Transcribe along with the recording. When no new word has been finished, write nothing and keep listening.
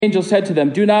The angel said to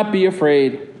them, "Do not be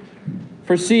afraid.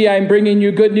 For see, I am bringing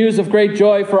you good news of great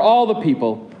joy for all the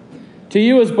people. To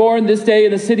you is born this day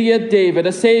in the city of David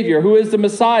a Savior, who is the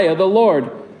Messiah, the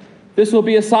Lord. This will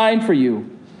be a sign for you.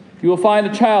 You will find a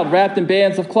child wrapped in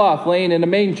bands of cloth, laying in a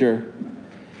manger."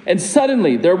 And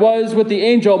suddenly there was with the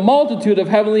angel a multitude of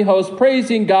heavenly hosts,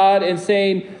 praising God and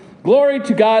saying, "Glory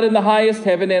to God in the highest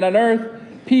heaven, and on earth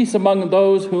peace among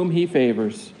those whom he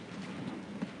favors."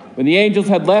 When the angels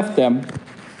had left them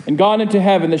and gone into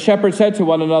heaven, the shepherds said to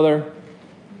one another,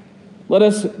 "Let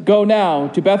us go now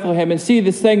to Bethlehem and see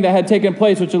this thing that had taken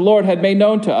place, which the Lord had made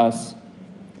known to us."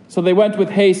 So they went with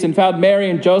haste and found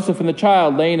Mary and Joseph and the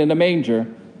child laying in a manger.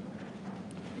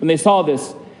 When they saw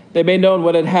this, they made known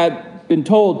what had been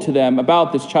told to them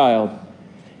about this child.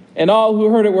 And all who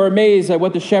heard it were amazed at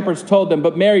what the shepherds told them.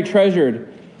 But Mary treasured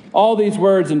all these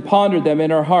words and pondered them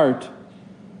in her heart.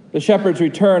 The shepherds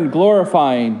returned,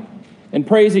 glorifying and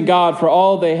praising God for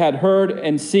all they had heard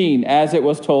and seen as it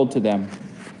was told to them.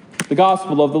 The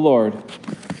gospel of the Lord.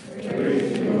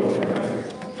 Praise to you, Lord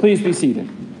Christ. Please be seated.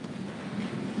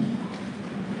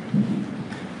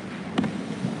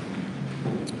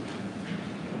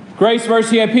 Grace,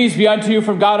 mercy, and peace be unto you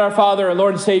from God our Father and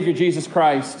Lord and Savior Jesus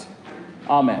Christ.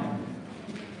 Amen.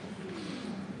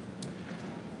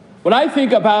 When I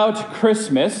think about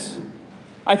Christmas,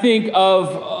 I think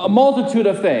of a multitude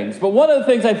of things. But one of the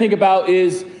things I think about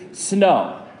is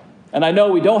snow. And I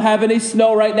know we don't have any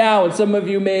snow right now, and some of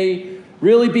you may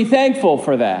really be thankful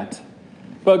for that.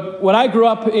 But when I grew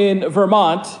up in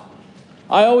Vermont,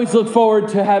 I always looked forward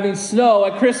to having snow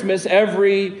at Christmas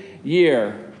every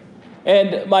year.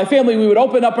 And my family, we would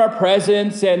open up our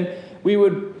presents and we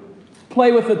would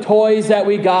play with the toys that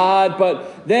we got.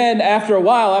 But then after a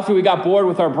while, after we got bored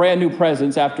with our brand new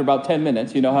presents, after about 10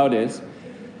 minutes, you know how it is,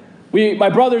 my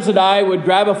brothers and I would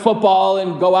grab a football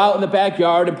and go out in the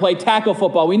backyard and play tackle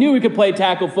football. We knew we could play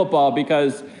tackle football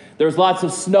because there was lots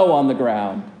of snow on the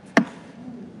ground.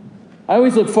 I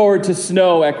always look forward to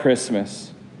snow at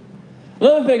Christmas.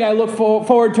 Another thing I look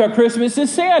forward to at Christmas is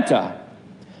Santa.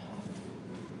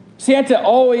 Santa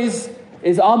always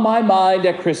is on my mind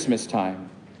at Christmas time.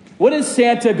 What is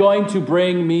Santa going to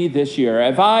bring me this year?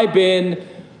 Have I been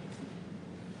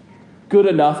good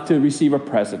enough to receive a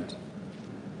present?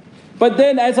 But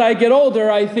then as I get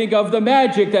older, I think of the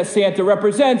magic that Santa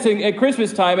represents at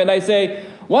Christmas time, and I say,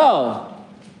 well,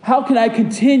 how can I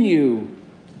continue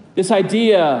this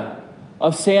idea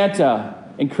of Santa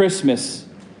and Christmas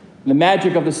and the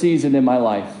magic of the season in my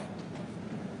life?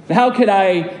 And how can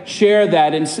I share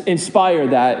that and inspire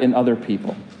that in other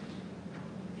people?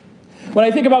 When I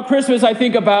think about Christmas, I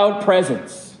think about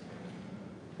presents.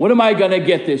 What am I going to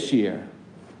get this year?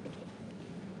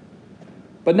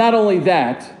 But not only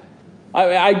that,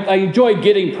 I enjoy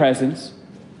getting presents,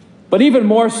 but even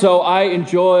more so, I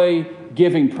enjoy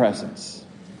giving presents.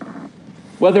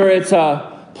 Whether it's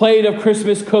a plate of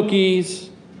Christmas cookies,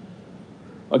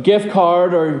 a gift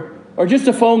card, or just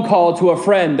a phone call to a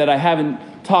friend that I haven't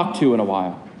talked to in a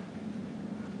while.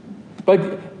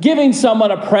 But giving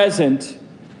someone a present,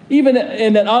 even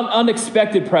in an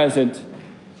unexpected present,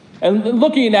 and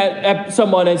looking at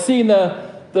someone and seeing the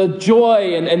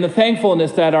joy and the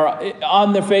thankfulness that are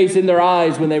on their face, in their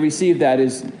eyes when they receive that,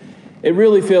 it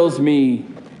really fills me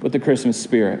with the Christmas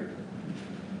spirit.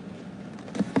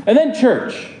 And then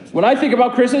church. When I think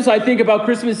about Christmas, I think about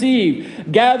Christmas Eve,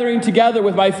 gathering together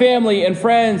with my family and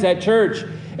friends at church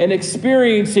and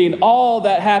experiencing all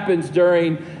that happens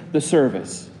during the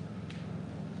service.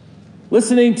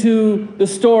 Listening to the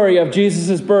story of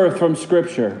Jesus' birth from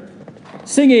Scripture.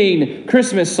 Singing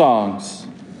Christmas songs.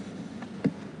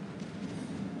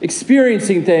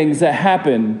 Experiencing things that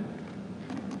happen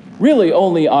really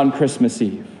only on Christmas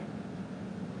Eve.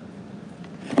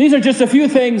 These are just a few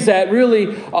things that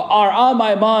really are on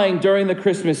my mind during the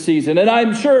Christmas season. And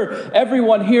I'm sure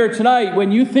everyone here tonight,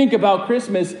 when you think about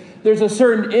Christmas, there's a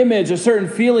certain image, a certain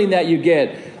feeling that you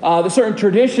get, the certain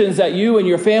traditions that you and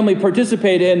your family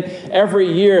participate in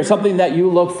every year, something that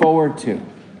you look forward to.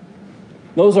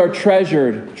 Those are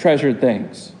treasured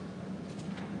things.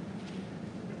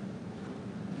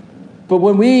 But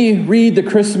when we read the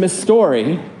Christmas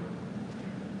story,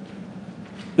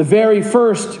 the very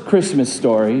first Christmas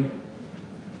story,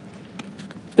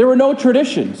 there were no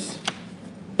traditions.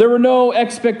 There were no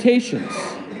expectations.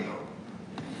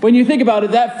 When you think about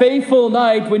it, that fateful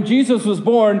night when Jesus was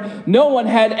born, no one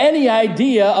had any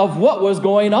idea of what was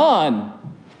going on.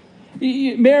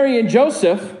 Mary and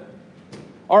Joseph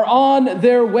are on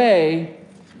their way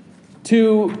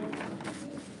to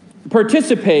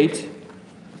participate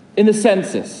in the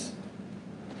census.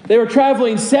 They were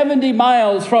traveling 70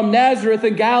 miles from Nazareth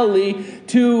in Galilee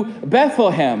to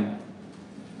Bethlehem.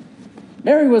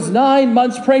 Mary was 9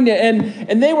 months pregnant,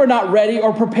 and they were not ready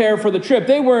or prepared for the trip.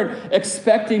 They weren't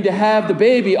expecting to have the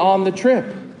baby on the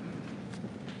trip.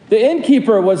 The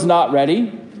innkeeper was not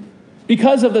ready.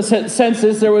 Because of the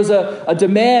census, there was a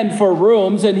demand for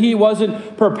rooms, and he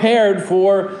wasn't prepared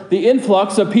for the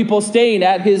influx of people staying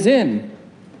at his inn,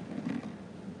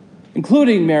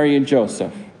 including Mary and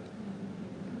Joseph.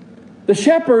 The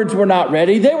shepherds were not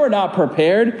ready. They were not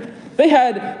prepared. They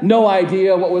had no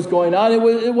idea what was going on.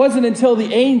 It wasn't until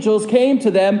the angels came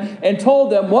to them and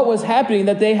told them what was happening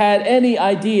that they had any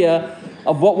idea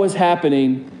of what was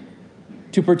happening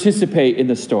to participate in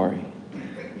the story.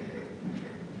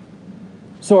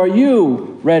 So are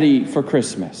you ready for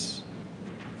Christmas?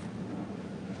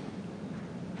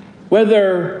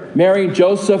 Whether Mary and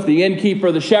Joseph, the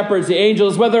innkeeper, the shepherds, the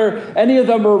angels, whether any of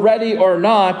them were ready or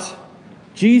not,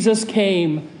 Jesus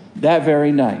came that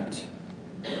very night.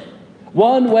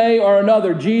 One way or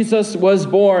another, Jesus was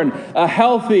born, a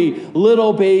healthy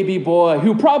little baby boy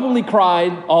who probably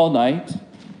cried all night,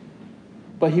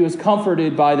 but he was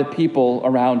comforted by the people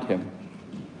around him.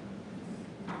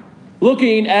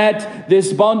 Looking at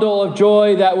this bundle of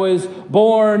joy that was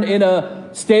born in a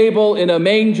stable, in a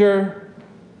manger,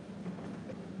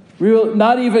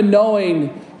 not even knowing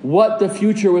what the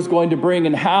future was going to bring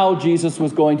and how Jesus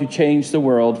was going to change the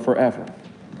world forever.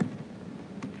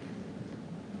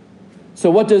 So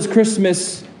what does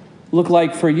Christmas look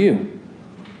like for you?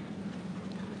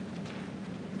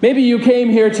 Maybe you came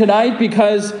here tonight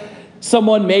because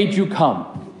someone made you come.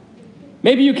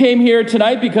 Maybe you came here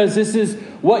tonight because this is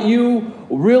what you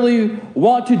really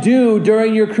want to do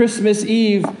during your Christmas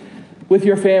Eve with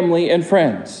your family and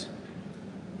friends.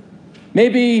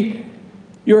 Maybe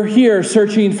you're here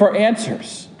searching for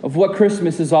answers of what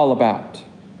Christmas is all about.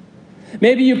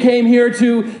 Maybe you came here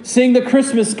to sing the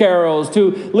Christmas carols,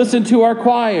 to listen to our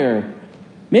choir.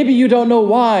 Maybe you don't know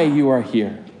why you are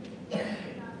here.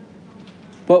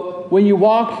 But when you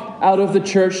walk out of the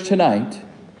church tonight,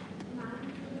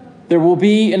 there will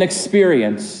be an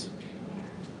experience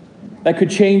that could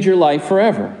change your life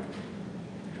forever.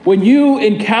 When you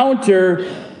encounter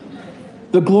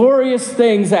the glorious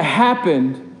things that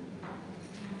happened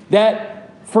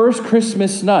that first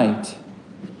Christmas night,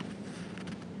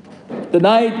 the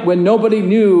night when nobody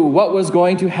knew what was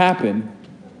going to happen,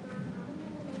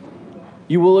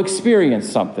 you will experience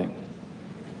something.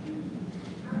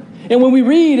 And when we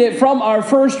read it from our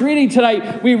first reading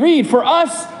tonight, we read, "For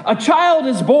us a child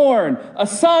is born, a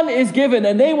son is given,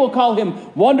 and they will call him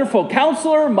Wonderful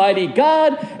Counselor, Mighty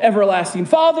God, Everlasting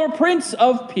Father, Prince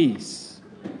of Peace."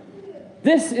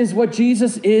 This is what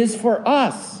Jesus is for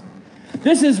us.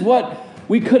 This is what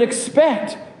we could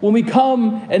expect when we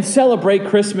come and celebrate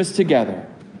Christmas together.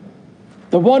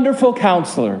 The Wonderful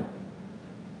Counselor,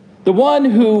 the one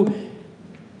who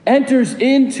enters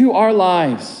into our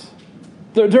lives.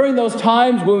 During those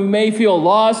times when we may feel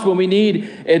lost, when we need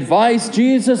advice,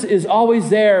 Jesus is always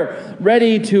there,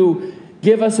 ready to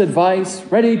give us advice,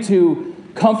 ready to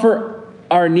comfort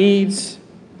our needs.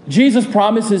 Jesus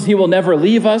promises he will never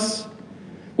leave us.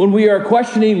 When we are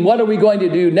questioning what are we going to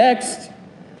do next,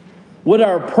 what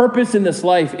our purpose in this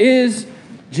life is,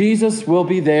 Jesus will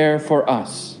be there for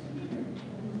us.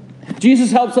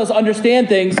 Jesus helps us understand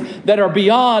things that are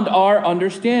beyond our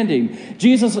understanding.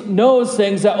 Jesus knows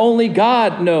things that only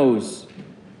God knows.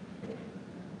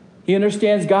 He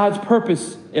understands God's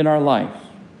purpose in our life.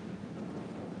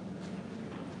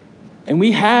 And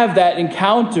we have that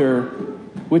encounter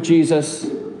with Jesus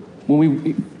when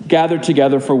we gather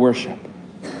together for worship,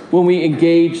 when we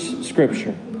engage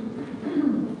Scripture.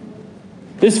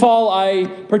 This fall, I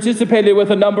participated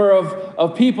with a number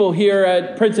of people here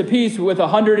at Prince of Peace with a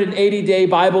 180-day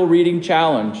Bible reading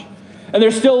challenge. And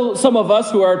there's still some of us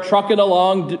who are trucking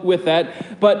along with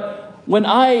that. But when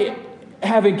I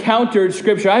have encountered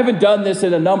Scripture, I haven't done this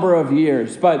in a number of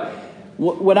years, but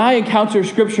when I encounter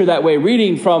Scripture that way,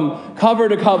 reading from cover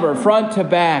to cover, front to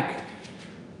back,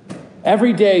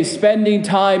 every day spending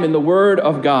time in the Word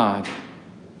of God,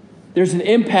 there's an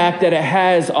impact that it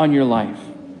has on your life.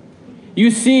 You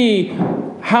see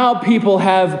how people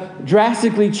have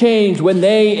drastically changed when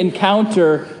they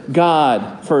encounter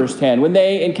God firsthand, when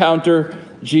they encounter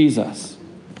Jesus.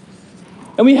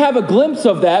 And we have a glimpse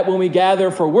of that when we gather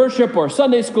for worship or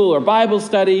Sunday school or Bible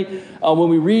study, when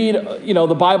we read,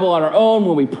 the Bible on our own,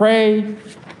 when we pray.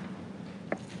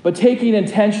 But taking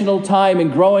intentional time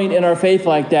and growing in our faith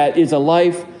like that is a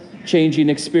life-changing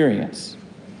experience.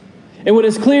 And what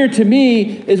is clear to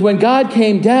me is when God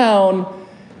came down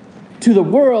to the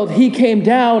world, he came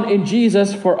down in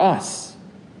Jesus for us.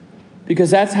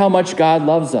 Because that's how much God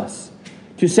loves us.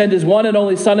 to send his one and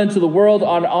only Son into the world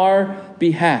on our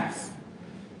behalf.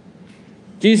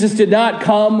 Jesus did not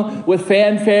come with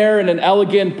fanfare and an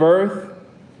elegant birth.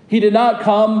 He did not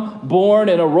come born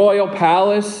in a royal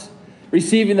palace,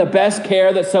 receiving the best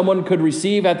care that someone could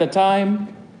receive at the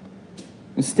time.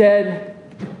 Instead,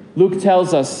 Luke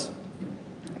tells us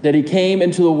that he came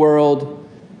into the world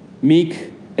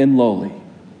meek and lowly.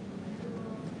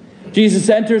 Jesus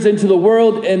enters into the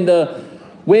world in the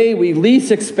way we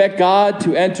least expect God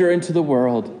to enter into the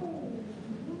world.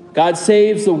 God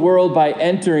saves the world by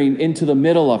entering into the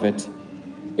middle of it,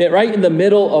 right in the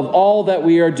middle of all that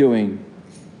we are doing.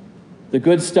 The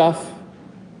good stuff,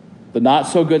 the not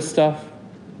so good stuff.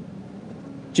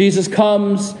 Jesus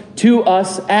comes to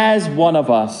us as one of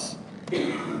us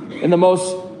in the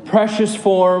most precious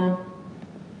form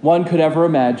one could ever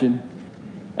imagine,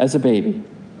 as a baby.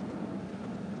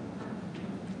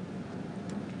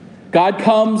 God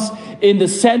comes in the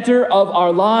center of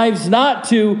our lives not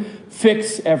to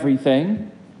fix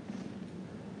everything,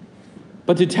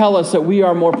 but to tell us that we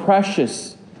are more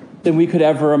precious than we could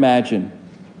ever imagine,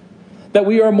 that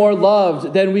we are more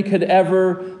loved than we could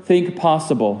ever think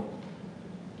possible,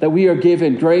 that we are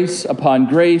given grace upon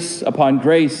grace upon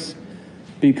grace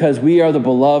because we are the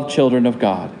beloved children of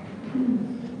God.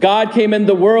 God came in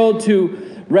the world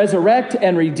to resurrect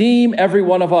and redeem every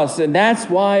one of us, and that's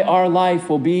why our life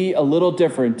will be a little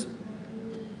different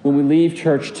when we leave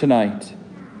church tonight.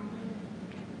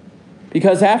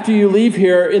 Because after you leave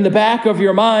here, in the back of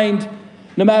your mind,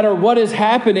 no matter what is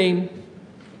happening,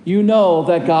 you know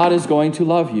that God is going to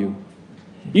love you.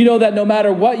 You know that no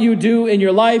matter what you do in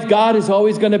your life, God is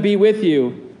always going to be with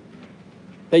you.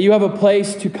 That you have a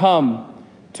place to come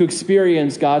to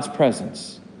experience God's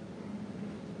presence.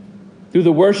 Through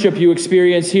the worship you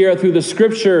experience here, through the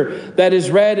scripture that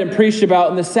is read and preached about,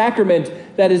 and the sacrament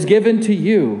that is given to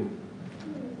you,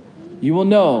 you will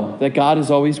know that God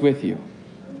is always with you.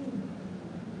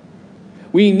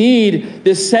 We need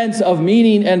this sense of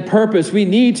meaning and purpose. We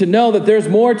need to know that there's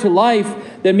more to life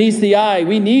than meets the eye.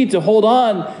 We need to hold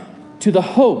on to the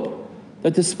hope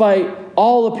that despite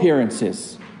all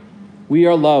appearances, we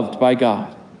are loved by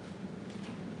God.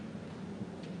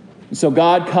 And so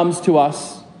God comes to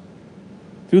us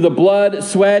through the blood,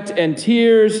 sweat, and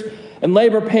tears and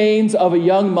labor pains of a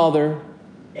young mother,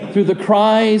 through the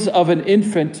cries of an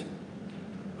infant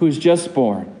who's just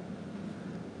born,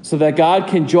 so that God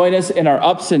can join us in our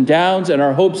ups and downs and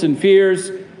our hopes and fears,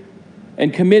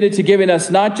 and committed to giving us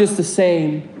not just the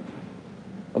same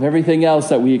of everything else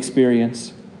that we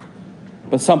experience,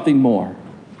 but something more.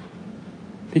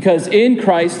 Because in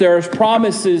Christ there are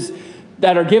promises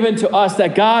that are given to us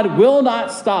that God will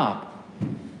not stop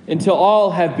until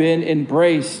all have been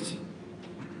embraced,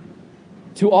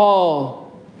 to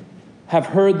all have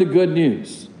heard the good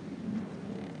news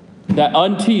that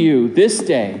unto you this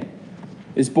day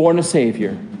is born a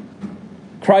Savior,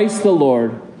 Christ the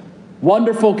Lord,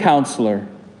 wonderful Counselor,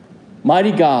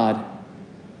 mighty God,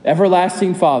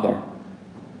 everlasting Father,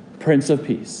 Prince of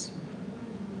Peace.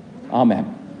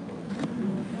 Amen.